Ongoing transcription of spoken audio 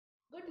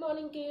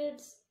morning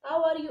kids.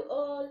 How are you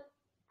all?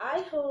 I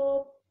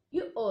hope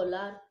you all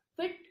are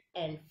fit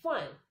and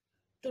fine.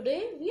 Today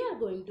we are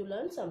going to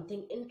learn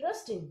something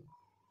interesting.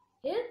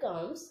 Here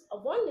comes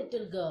one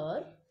little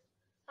girl.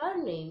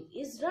 Her name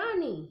is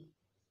Rani.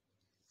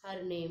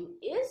 Her name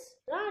is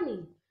Rani.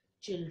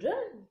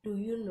 Children, do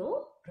you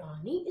know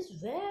Rani is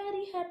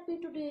very happy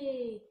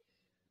today?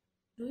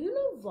 Do you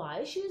know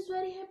why she is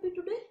very happy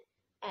today?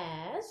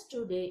 As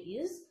today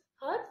is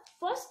her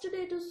first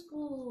day to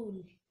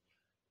school.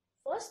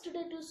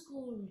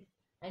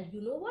 And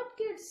you know what,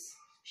 kids?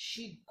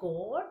 She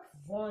got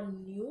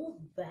one new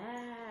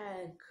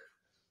bag.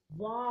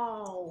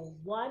 Wow,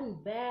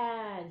 one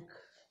bag.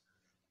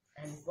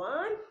 And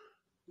one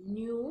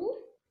new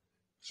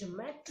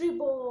geometry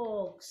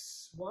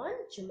box. One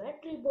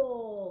geometry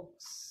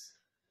box.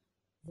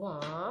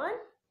 One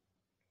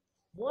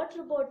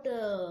water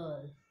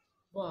bottle.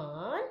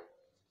 One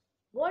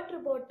water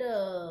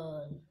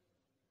bottle.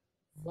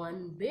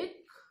 One big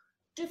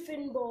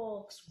tiffin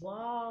box.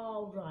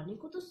 वाव, रानी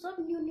को तो सब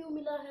new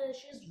मिला है.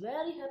 She is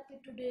very happy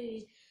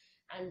today.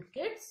 And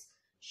kids,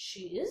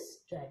 she is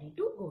ready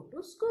to go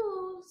to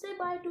school. से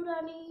by two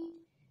Rani.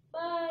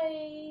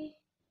 Bye.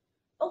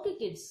 Okay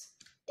kids,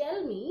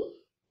 tell me,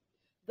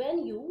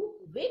 when you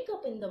wake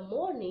up in the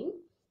morning,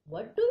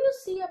 what do you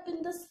see up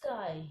in the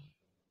sky?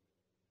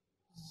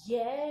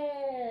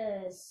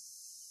 Yes,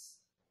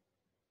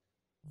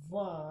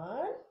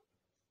 one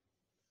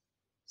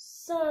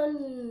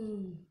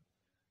सन.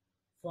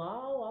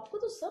 वाव, आपको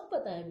तो सब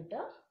पता है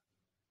बेटा.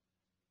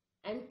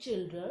 And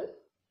children,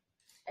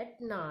 at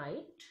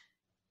night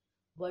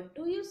what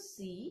do you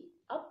see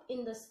up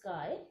in the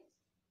sky?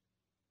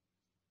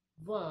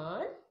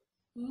 One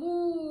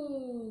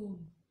moon.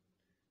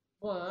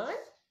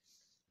 One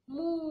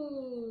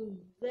moon.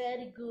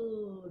 Very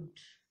good.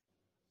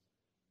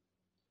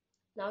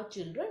 Now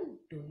children,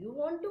 do you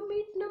want to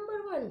meet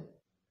number one?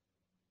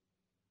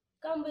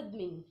 Come with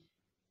me.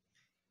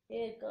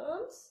 Here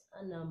comes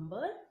a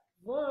number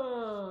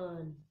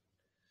one.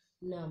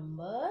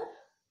 Number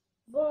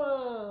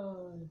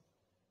one.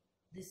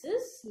 This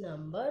is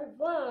number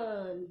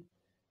one.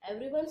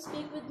 Everyone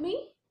speak with me.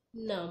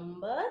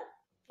 Number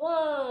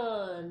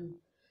one.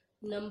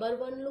 Number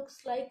one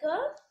looks like a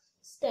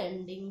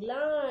standing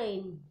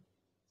line.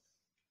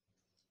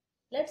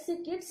 Let's see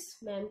kids,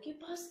 ma'am के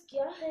पास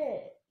क्या है?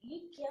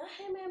 ये क्या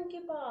है ma'am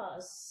के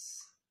पास?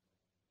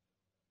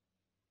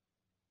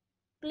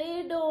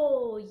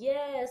 Play-Doh.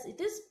 Yes,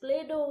 it is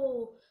Play-Doh.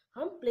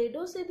 हम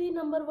Play-Doh से भी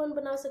नंबर वन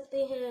बना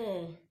सकते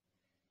हैं.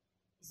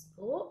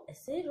 इसको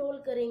ऐसे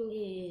रोल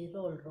करेंगे.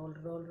 Role role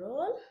role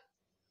role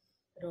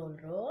role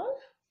role.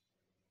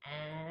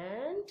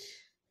 And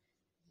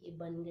ये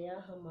बन गया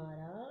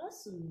हमारा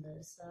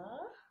सुंदर सा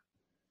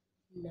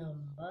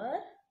number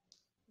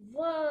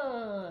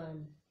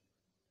one.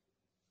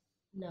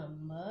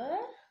 Number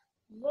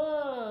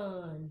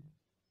one.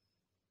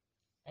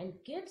 And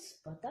kids,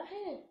 पता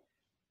है,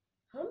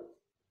 हम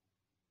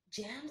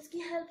जैम्स की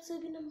हेल्प से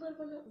भी नंबर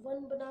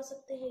वन बना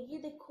सकते हैं. ये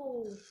देखो,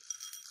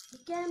 ये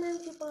क्या है मैम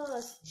के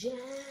पास?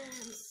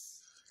 जैम्स.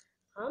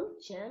 हम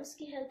जैम्स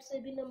की हेल्प से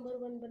भी नंबर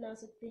वन बना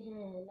सकते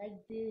हैं. Like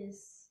this.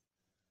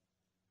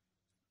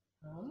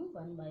 हम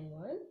वन बाय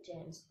वन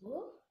जैम्स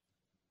को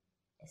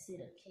ऐसे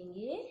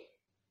रखेंगे.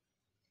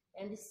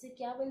 एंड इससे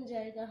क्या बन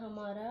जाएगा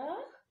हमारा?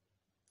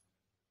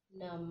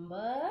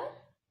 Number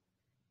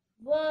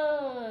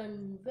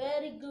one.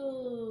 Very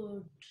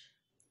good.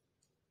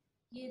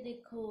 ये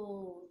देखो,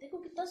 देखो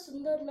कितना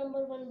सुंदर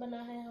नंबर वन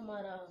बना है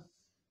हमारा.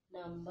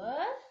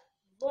 Number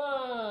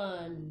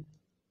one.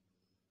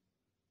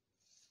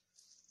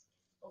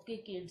 Okay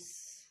kids,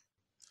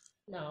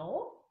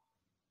 now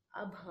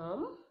अब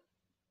हम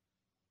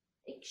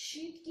एक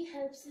शीट की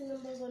हेल्प से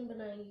नंबर वन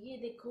बनाएंगे. ये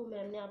देखो,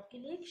 मैम ने आपके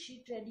लिए एक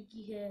शीट रेडी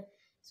की है.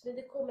 इसमें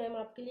देखो, मैम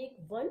आपके लिए एक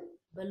वन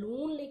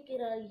बलून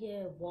लेकर आई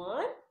है.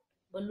 One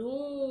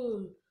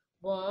balloon,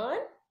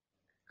 one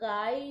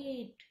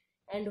kite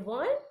and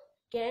one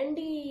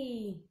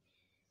candy.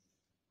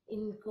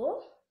 इनको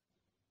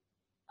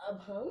अब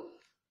हम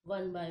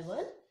one by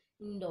one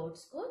in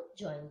dots को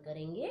ज्वाइन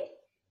करेंगे.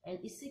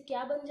 एंड इससे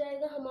क्या बन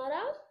जाएगा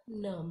हमारा?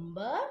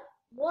 Number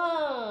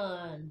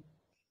one.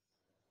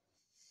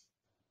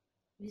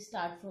 We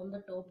start from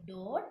the top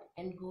dot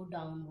and go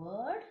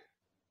downward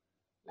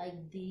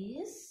like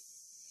this.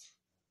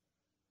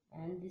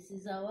 And this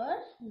is our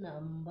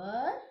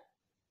number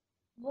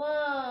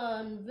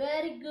one.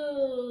 Very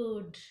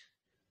good.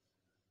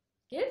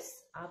 Kids,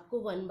 आपको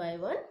one by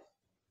one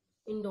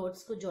in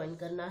dots को join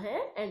करना है.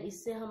 एंड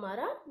इससे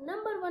हमारा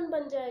नंबर वन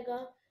बन जाएगा.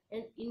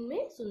 And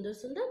इनमें सुंदर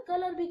सुंदर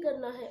कलर भी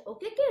करना है.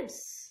 Okay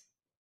kids,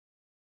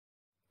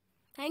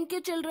 thank you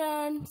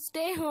children.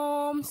 Stay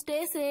home,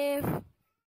 stay safe.